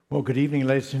Well, good evening,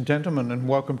 ladies and gentlemen, and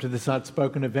welcome to this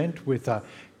Outspoken event with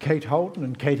Kate Holden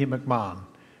and Katie McMahon.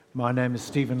 My name is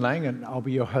Stephen Lang, and I'll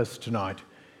be your host tonight.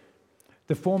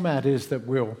 The format is that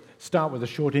we'll start with a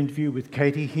short interview with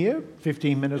Katie here,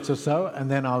 15 minutes or so, and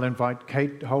then I'll invite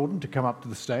Kate Holden to come up to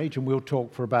the stage, and we'll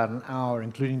talk for about an hour,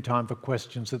 including time for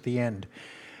questions at the end.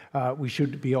 We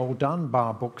should be all done,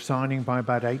 bar book signing, by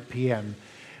about 8 p.m.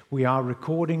 We are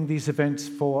recording these events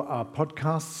for our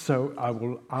podcasts, so I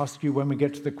will ask you when we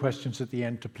get to the questions at the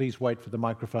end to please wait for the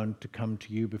microphone to come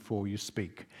to you before you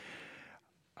speak.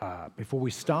 Before we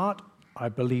start, I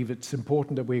believe it's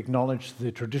important that we acknowledge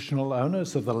the traditional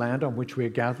owners of the land on which we are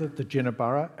gathered, the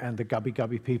Jinnabara and the Gubbi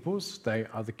Gubbi peoples. They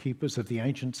are the keepers of the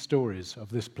ancient stories of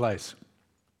this place.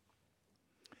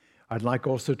 I'd like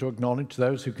also to acknowledge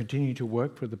those who continue to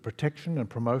work for the protection and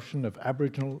promotion of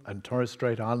Aboriginal and Torres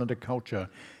Strait Islander culture,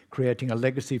 creating a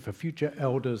legacy for future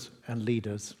elders and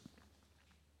leaders.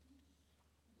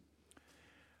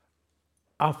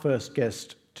 Our first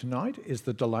guest tonight is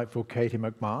the delightful Katie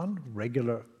McMahon.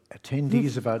 Regular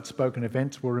attendees of Outspoken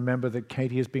events will remember that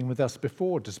Katie has been with us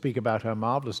before to speak about her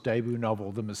marvellous debut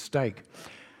novel, The Mistake.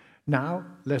 Now,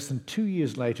 less than 2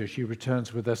 years later, she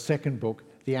returns with her second book,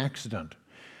 The Accident.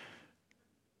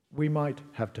 We might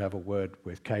have to have a word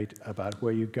with Kate about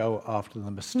where you go after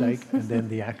the mistake and then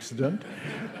the accident.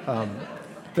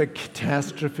 The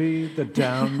catastrophe, the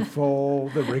downfall,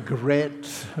 the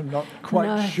regret. I'm not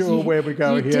quite sure where we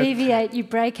go here. You deviate, you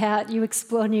break out, you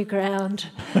explore new ground.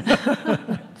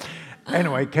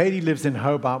 Anyway, Katie lives in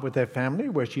Hobart with her family,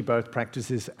 where she both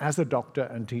practices as a doctor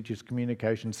and teaches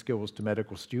communication skills to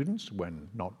medical students when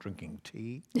not drinking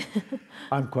tea.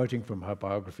 I'm quoting from her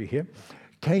biography here.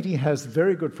 Katie has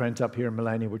very good friends up here in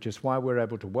Melania, which is why we're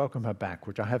able to welcome her back,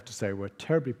 which I have to say we're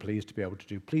terribly pleased to be able to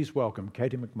do. Please welcome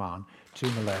Katie McMahon to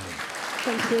Melania.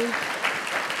 Thank you.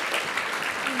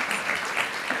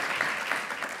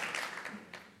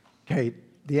 Kate,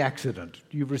 The Accident.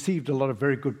 You've received a lot of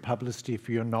very good publicity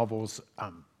for your novels,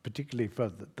 particularly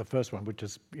for the first one, which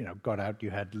has got out.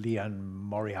 You had Liane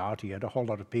Moriarty, you had a whole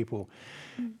lot of people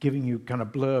giving you kind of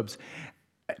blurbs.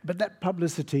 But that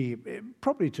publicity,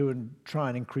 probably to try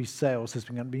and increase sales, has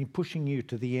been pushing you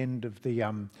to the end of the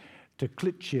to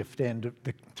clit shift end of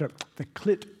the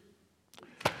clit.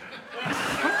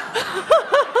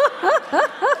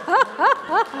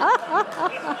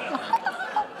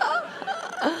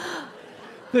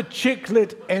 The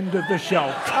chicklet end of the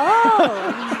shelf.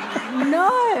 Oh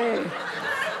no!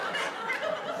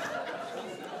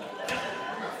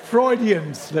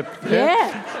 Freudian slip there.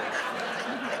 Yeah.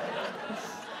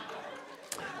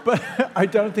 But I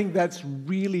don't think that's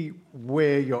really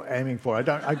where you're aiming for. I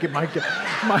get my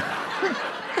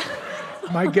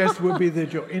guess would be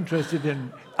that you're interested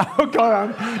in. Oh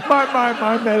God,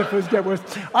 my metaphors get worse.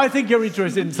 I think you're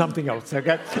interested in something else.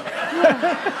 Okay.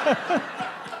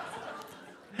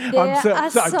 There are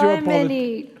so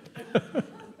many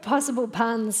possible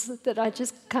puns that I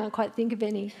just can't quite think of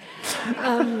any.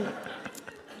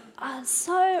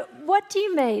 So, what do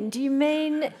you mean? Do you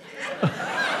mean...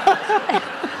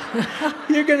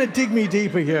 You're going to dig me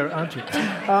deeper here, aren't you?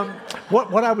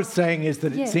 What I was saying is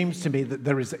that it seems to me that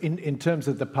there is, in terms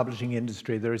of the publishing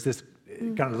industry, there is this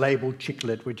kind of label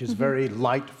chicklet, which is very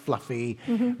light, fluffy,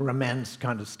 romance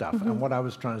kind of stuff. And what I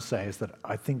was trying to say is that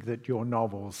I think that your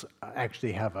novels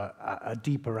actually have a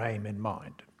deeper aim in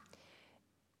mind.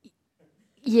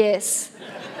 Yes.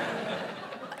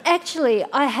 Actually,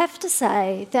 I have to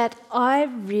say that I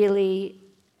really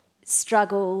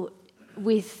struggle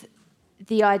with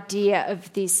the idea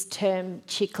of this term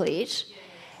chicklit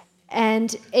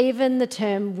and even the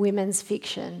term women's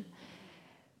fiction,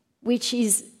 which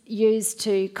is used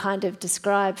to kind of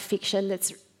describe fiction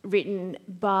that's written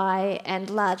by and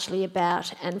largely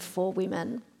about and for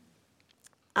women.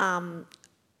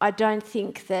 I don't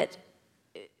think that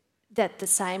the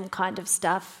same kind of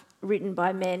stuff written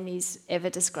by men is ever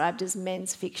described as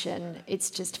men's fiction.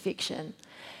 It's just fiction.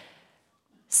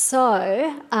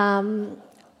 So, and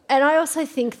I also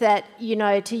think that,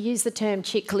 to use the term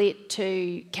chick-lit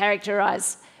to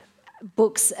characterise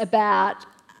books about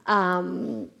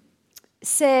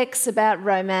sex, about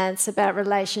romance, about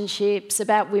relationships,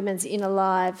 about women's inner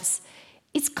lives,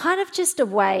 it's kind of just a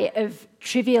way of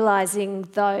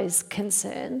trivialising those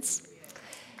concerns.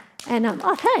 And,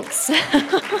 thanks.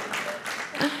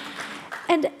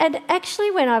 And actually,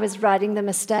 when I was writing The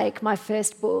Mistake, my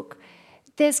first book,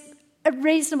 there's a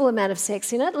reasonable amount of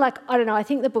sex in it. Like, I don't know, I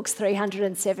think the book's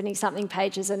 370-something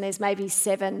pages and there's maybe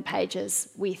 7 pages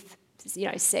with,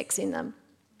 sex in them.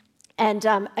 And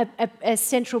a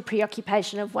central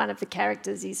preoccupation of one of the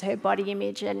characters is her body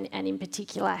image and in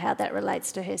particular how that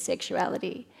relates to her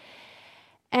sexuality.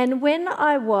 And when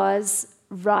I was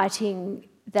writing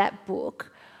that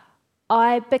book,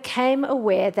 I became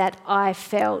aware that I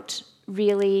felt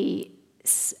really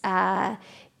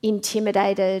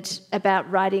intimidated about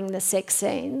writing the sex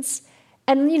scenes.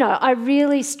 And, I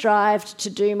really strived to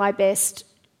do my best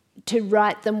to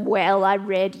write them well. I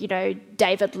read,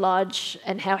 David Lodge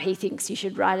and how he thinks you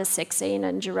should write a sex scene,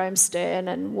 and Jerome Stern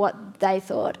and what they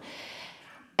thought.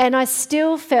 And I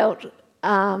still felt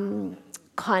kind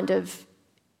of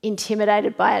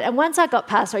intimidated by it. And once I got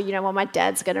past, my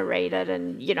dad's going to read it,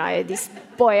 and, this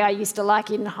boy I used to like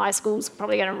in high school's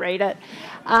probably going to read it.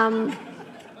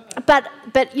 But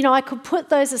I could put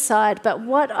those aside. But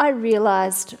what I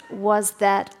realised was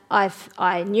that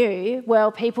I knew,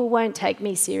 well, people won't take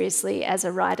me seriously as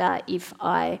a writer if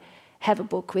I have a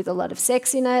book with a lot of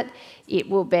sex in it. It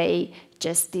will be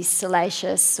just this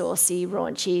salacious, saucy,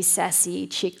 raunchy, sassy,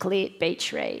 chick lit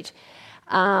beach read.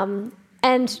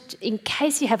 And in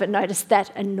case you haven't noticed,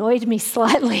 that annoyed me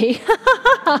slightly.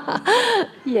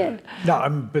 Yeah.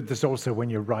 No, but there's also,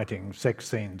 when you're writing sex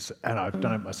scenes, and I've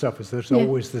done it myself, is there's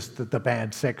always the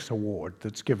bad sex award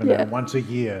that's given out once a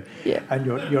year, and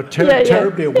you're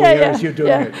terribly aware as you're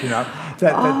doing it,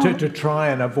 that to try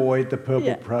and avoid the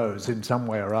purple prose in some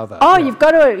way or other. Oh, you've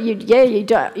got to,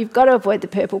 you've got to avoid the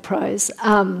purple prose.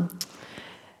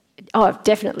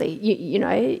 Definitely.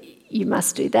 You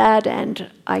must do that, and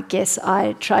I guess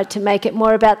I tried to make it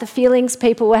more about the feelings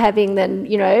people were having than,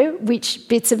 which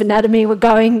bits of anatomy were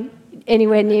going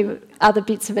anywhere near other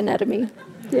bits of anatomy.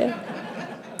 Yeah.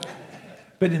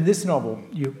 But in this novel,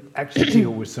 you actually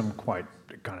deal with some quite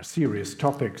kind of serious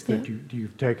topics that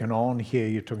you've taken on here.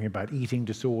 You're talking about eating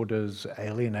disorders,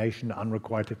 alienation,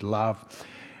 unrequited love.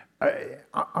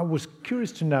 I was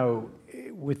curious to know,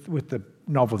 with the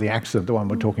novel The Accident, the one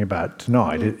we're talking about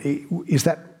tonight, is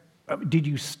that, did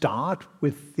you start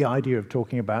with the idea of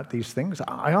talking about these things?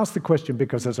 I ask the question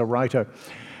because as a writer,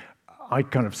 I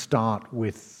kind of start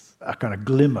with a kind of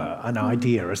glimmer, an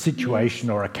idea, a situation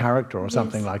or a character or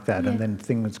something like that, and then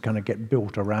things kind of get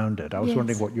built around it. I was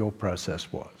wondering what your process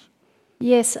was.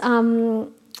 Yes,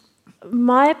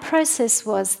 my process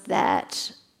was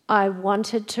that I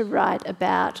wanted to write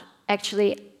about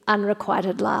actually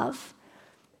unrequited love.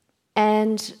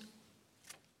 And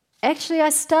actually, I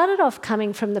started off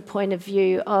coming from the point of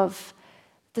view of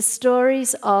the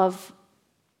stories of,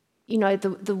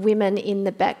 the women in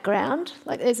the background.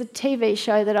 Like, there's a TV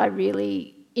show that I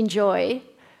really enjoy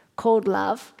called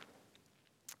Love.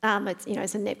 It's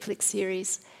a Netflix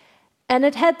series. And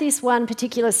it had this one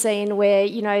particular scene where,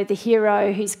 the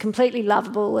hero, who's completely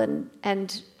lovable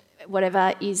and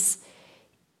whatever, is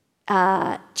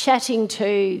chatting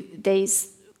to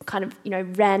these kind of,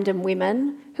 random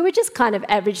women who are just kind of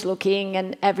average looking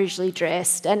and averagely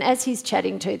dressed. And as he's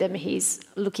chatting to them, he's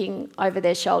looking over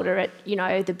their shoulder at,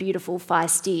 the beautiful,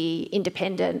 feisty,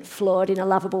 independent, flawed in a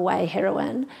lovable way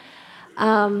heroine.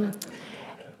 And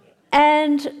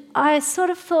I sort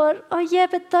of thought,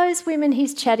 but those women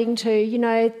he's chatting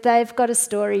to, they've got a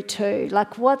story too.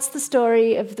 Like, what's the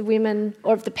story of the women,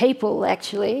 or of the people,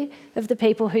 actually, of the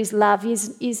people whose love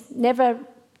is never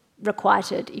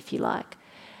requited, if you like.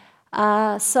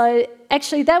 So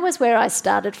actually that was where I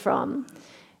started from,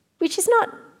 which is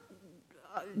not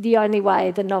the only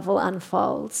way the novel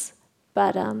unfolds.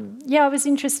 But I was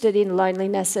interested in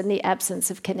loneliness and the absence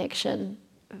of connection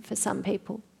for some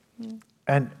people.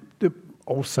 And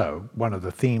also one of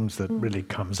the themes that really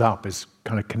comes up is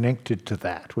kind of connected to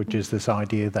that, which is this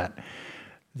idea that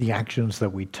the actions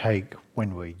that we take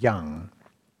when we're young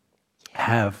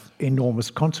have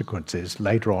enormous consequences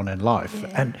later on in life.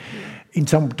 And in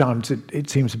sometimes it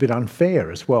seems a bit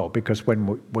unfair as well, because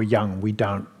when we're young, we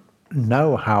don't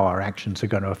know how our actions are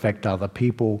going to affect other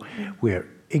people. We're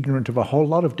ignorant of a whole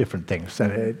lot of different things.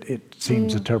 And it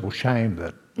seems a terrible shame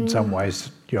that in some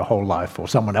ways your whole life or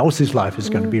someone else's life is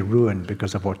going to be ruined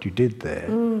because of what you did there.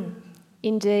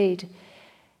 Indeed.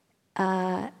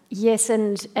 Yes,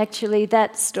 and actually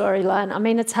that storyline, I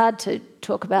mean, it's hard to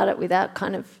talk about it without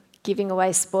kind of giving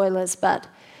away spoilers, but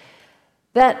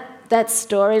that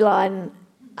storyline,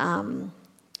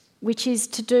 which is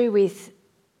to do with,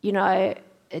 a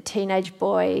teenage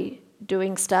boy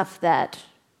doing stuff that,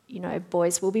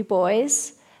 boys will be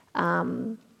boys,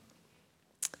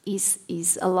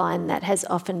 is a line that has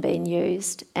often been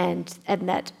used, and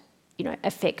that,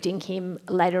 affecting him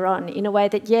later on in a way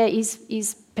that,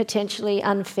 is potentially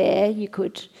unfair.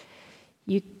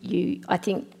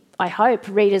 I hope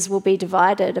readers will be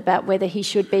divided about whether he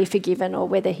should be forgiven or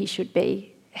whether he should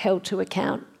be held to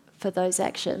account for those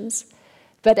actions.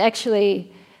 But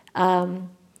actually,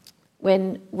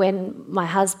 when my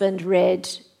husband read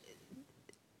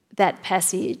that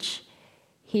passage,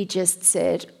 he just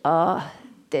said, "Oh,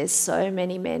 there's so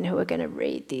many men who are going to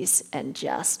read this and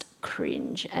just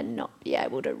cringe and not be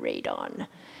able to read on."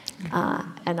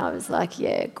 And I was like,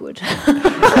 yeah, good.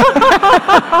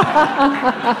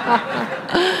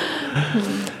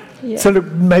 Yeah. So look,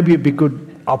 maybe it'd be a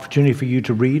good opportunity for you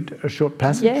to read a short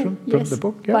passage from the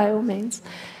book. Yeah, by all means.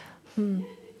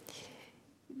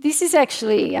 This is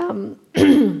actually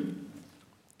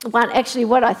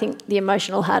what I think the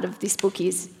emotional heart of this book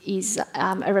is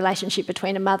a relationship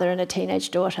between a mother and a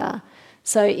teenage daughter.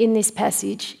 So in this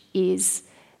passage is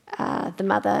the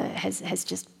mother has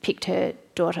just picked her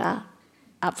daughter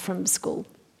up from school.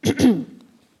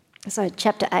 So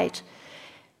chapter 8.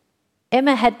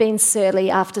 Emma had been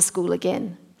surly after school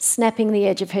again, snapping the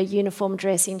edge of her uniform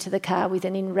dress into the car with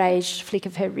an enraged flick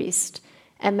of her wrist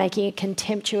and making a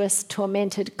contemptuous,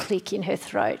 tormented click in her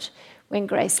throat when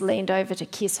Grace leaned over to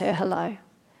kiss her hello.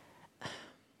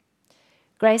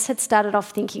 Grace had started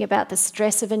off thinking about the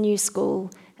stress of a new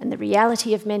school and the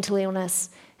reality of mental illness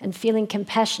and feeling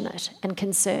compassionate and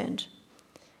concerned.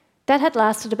 That had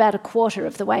lasted about a quarter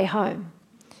of the way home.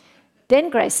 Then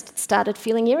Grace started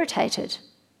feeling irritated.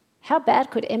 How bad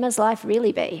could Emma's life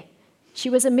really be? She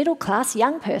was a middle-class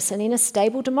young person in a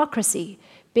stable democracy,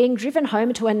 being driven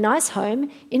home to a nice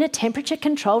home in a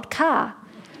temperature-controlled car.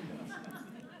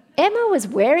 Emma was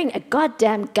wearing a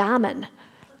goddamn Garmin.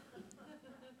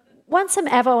 "Want some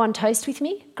avo on toast with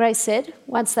me?" Grace said,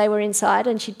 once they were inside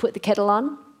and she'd put the kettle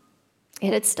on.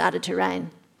 It had started to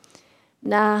rain.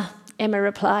 "Nah," Emma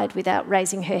replied without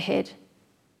raising her head.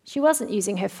 She wasn't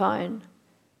using her phone.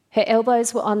 Her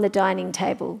elbows were on the dining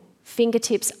table,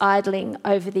 fingertips idling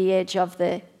over the edge of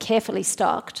the carefully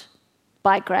stocked,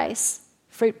 by Grace,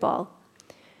 fruit bowl.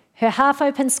 Her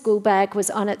half-open school bag was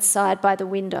on its side by the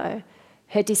window.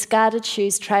 Her discarded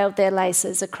shoes trailed their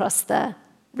laces across the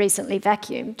recently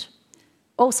vacuumed,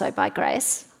 also by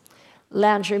Grace,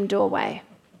 lounge room doorway.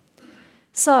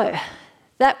 So,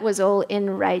 that was all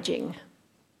enraging.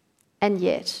 And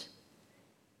yet,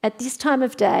 at this time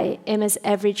of day, Emma's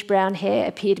average brown hair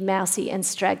appeared mousy and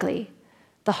straggly.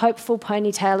 The hopeful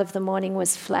ponytail of the morning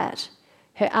was flat.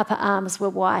 Her upper arms were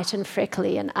white and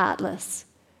freckly and artless.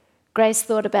 Grace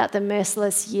thought about the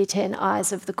merciless Year 10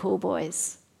 eyes of the cool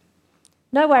boys.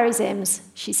 "No worries, Ems,"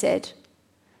 she said.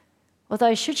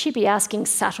 Although, should she be asking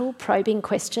subtle, probing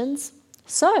questions?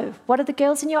 "So, what are the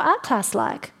girls in your art class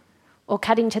like?" Or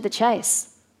cutting to the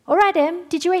chase? "All right, Em,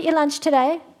 did you eat your lunch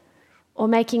today?" Or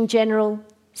making general,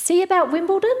 "See about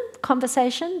Wimbledon?"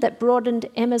 conversation that broadened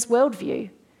Emma's worldview.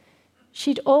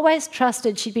 She'd always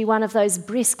trusted she'd be one of those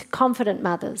brisk, confident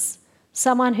mothers,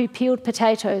 someone who peeled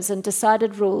potatoes and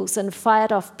decided rules and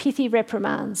fired off pithy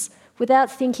reprimands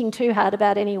without thinking too hard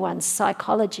about anyone's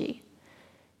psychology.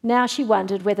 Now she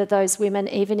wondered whether those women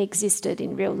even existed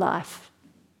in real life.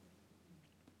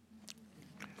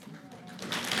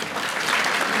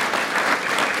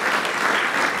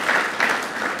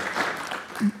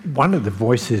 One of the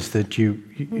voices that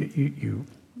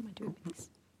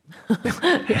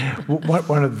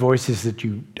one of the voices that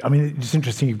I mean, it's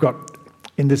interesting, you've got,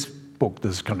 in this book,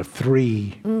 there's kind of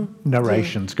three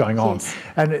narrations going on. Yes.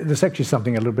 And there's actually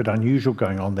something a little bit unusual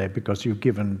going on there because you've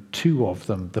given two of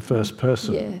them the first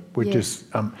person, which is,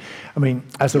 I mean,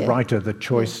 as a writer, the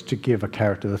choice to give a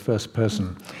character the first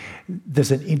person,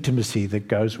 there's an intimacy that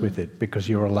goes with it because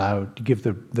you're allowed to give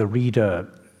the reader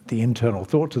the internal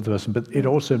thoughts of the person, but it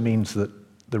also means that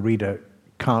the reader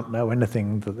can't know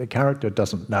anything that the character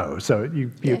doesn't know. So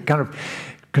you're kind of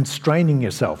constraining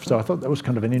yourself. So I thought that was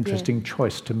kind of an interesting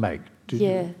choice to make.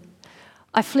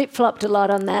 I flip-flopped a lot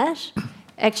on that.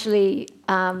 Actually,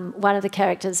 one of the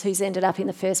characters who's ended up in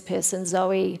the first person,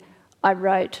 Zoe, I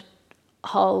wrote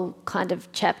whole kind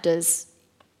of chapters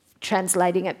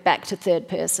translating it back to third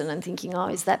person and thinking, oh,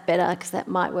 is that better? Because that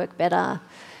might work better.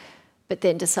 But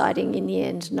then deciding in the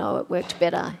end, no, it worked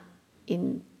better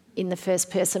in the first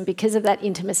person because of that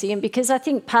intimacy and because I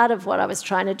think part of what I was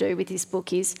trying to do with this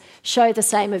book is show the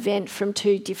same event from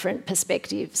two different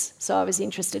perspectives. So I was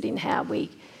interested in how we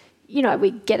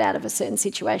get out of a certain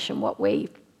situation, what we,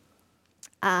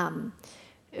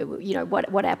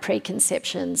 what our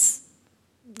preconceptions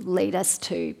lead us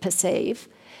to perceive.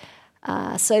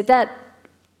 So that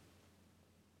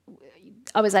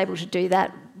I was able to do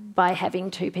that by having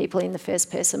two people in the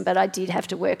first person, but I did have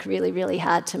to work really, really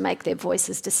hard to make their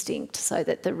voices distinct so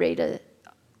that the reader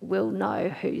will know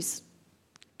who's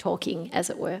talking, as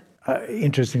it were.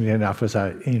 Interestingly enough, as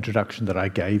an introduction that I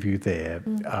gave you there,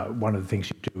 one of the things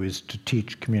you do is to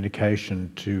teach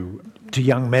communication to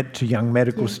young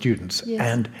medical students. Yes.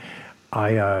 And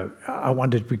I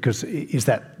wondered, because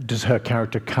does her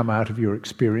character come out of your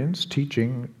experience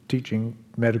teaching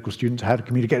medical students how to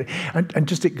communicate? And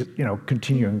just,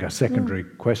 continuing a secondary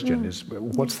question is,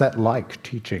 what's that like,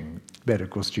 teaching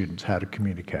medical students how to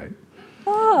communicate?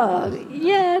 Oh,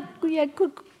 yeah,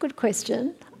 good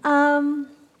question. I'm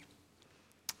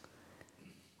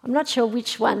not sure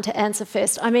which one to answer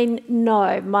first. I mean,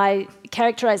 no, my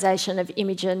characterisation of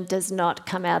Imogen does not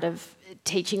come out of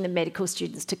teaching the medical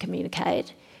students to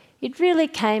communicate. It really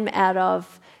came out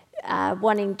of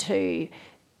wanting to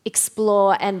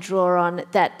explore and draw on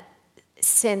that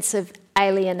sense of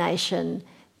alienation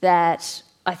that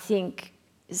I think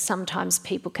sometimes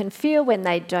people can feel when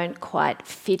they don't quite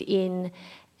fit in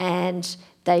and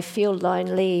they feel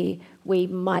lonely. We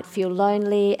might feel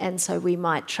lonely, and so we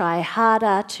might try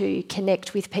harder to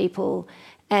connect with people,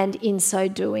 and in so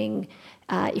doing,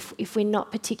 if we're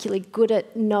not particularly good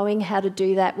at knowing how to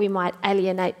do that, we might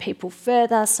alienate people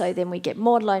further, so then we get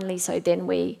more lonely, so then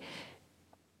we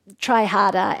try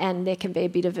harder, and there can be a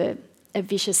bit of a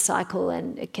vicious cycle,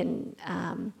 and it can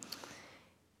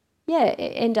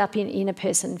end up in a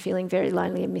person feeling very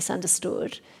lonely and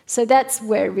misunderstood. So that's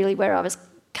where I was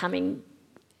coming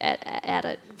at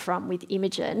it from with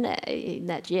Imogen, in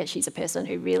that, she's a person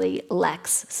who really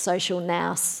lacks social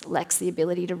nous, lacks the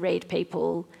ability to read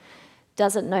people,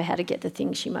 doesn't know how to get the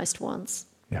things she most wants.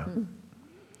 Yeah.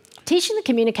 Teaching the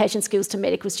communication skills to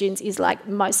medical students is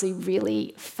mostly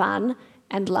really fun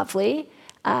and lovely.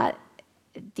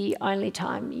 The only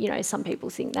time, some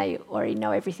people think they already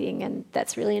know everything, and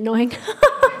that's really annoying.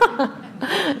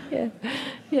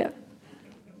 Yeah.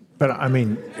 But I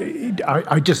mean,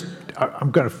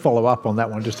 I'm going to follow up on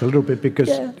that one just a little bit, because...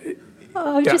 Yeah.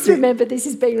 Just remember this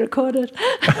is being recorded.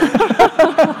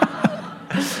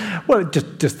 Well,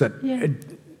 just that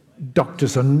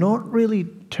doctors are not really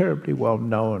terribly well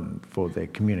known for their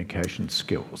communication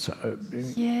skills.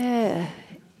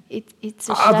 It's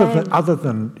a shame. Other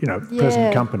than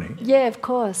present company. Yeah, of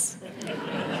course.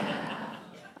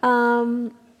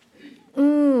 I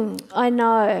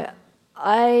know.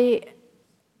 I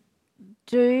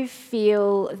do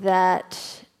feel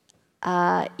that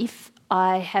if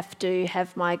I have to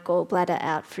have my gallbladder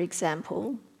out, for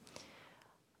example,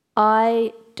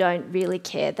 I don't really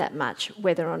care that much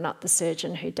whether or not the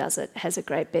surgeon who does it has a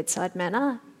great bedside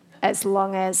manner, as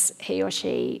long as he or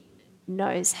she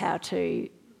knows how to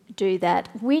do that,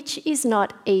 which is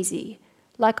not easy.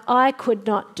 I could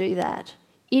not do that.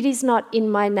 It is not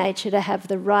in my nature to have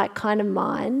the right kind of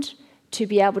mind to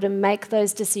be able to make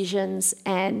those decisions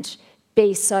and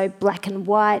be so black and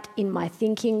white in my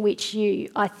thinking, which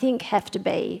I think, have to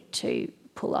be to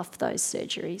pull off those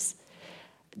surgeries.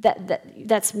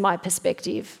 That's my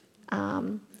perspective.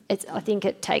 I think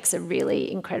it takes a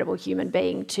really incredible human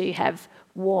being to have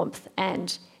warmth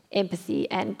and empathy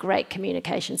and great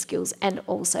communication skills, and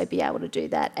also be able to do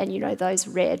that. And those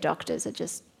rare doctors are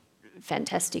just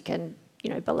fantastic and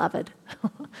beloved.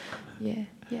 Yeah.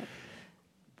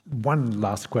 One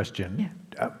last question.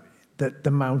 Yeah.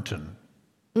 The mountain.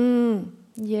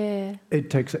 Yeah. It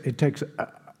takes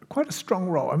quite a strong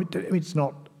role. I mean, it's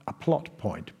not a plot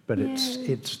point, but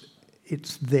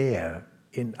it's there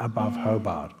above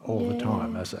Hobart all the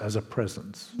time as a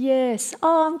presence. Yes.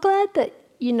 Oh, I'm glad that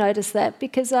you noticed that,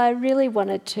 because I really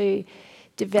wanted to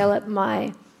develop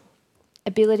my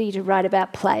ability to write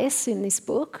about place in this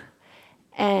book,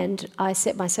 and I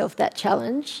set myself that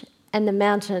challenge. And the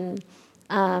mountain,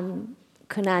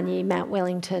 Kunanyi, Mount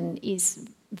Wellington, is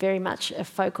very much a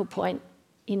focal point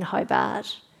in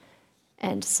Hobart.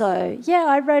 And so,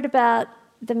 I wrote about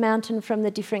the mountain from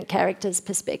the different characters'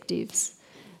 perspectives,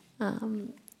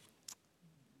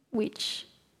 which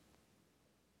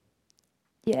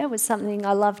was something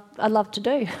I loved to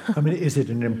do. I mean, is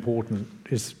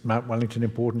Mount Wellington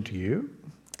important to you?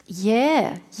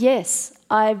 Yes.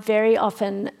 I very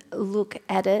often look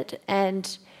at it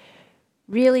and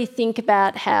really think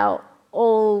about how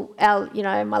all our,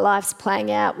 my life's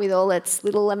playing out with all its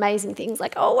little amazing things,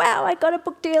 like, oh wow, I got a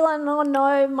book deal, and oh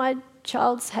no, my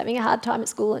child's having a hard time at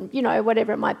school, and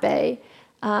whatever it might be.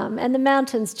 And the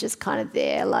mountain's just kind of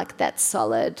there, like that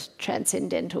solid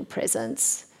transcendental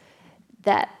presence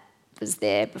that was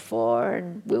there before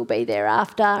and will be there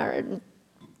after, and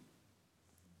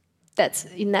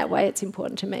in that way it's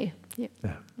important to me.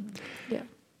 Yeah.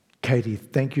 Katie,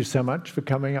 thank you so much for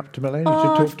coming up to Millennium to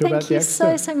talk to about the Thank you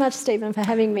expo. so much, Stephen, for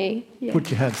having me. Yeah.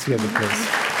 Put your hands together, please.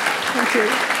 Thank you.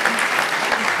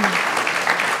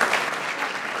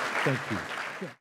 Thank you.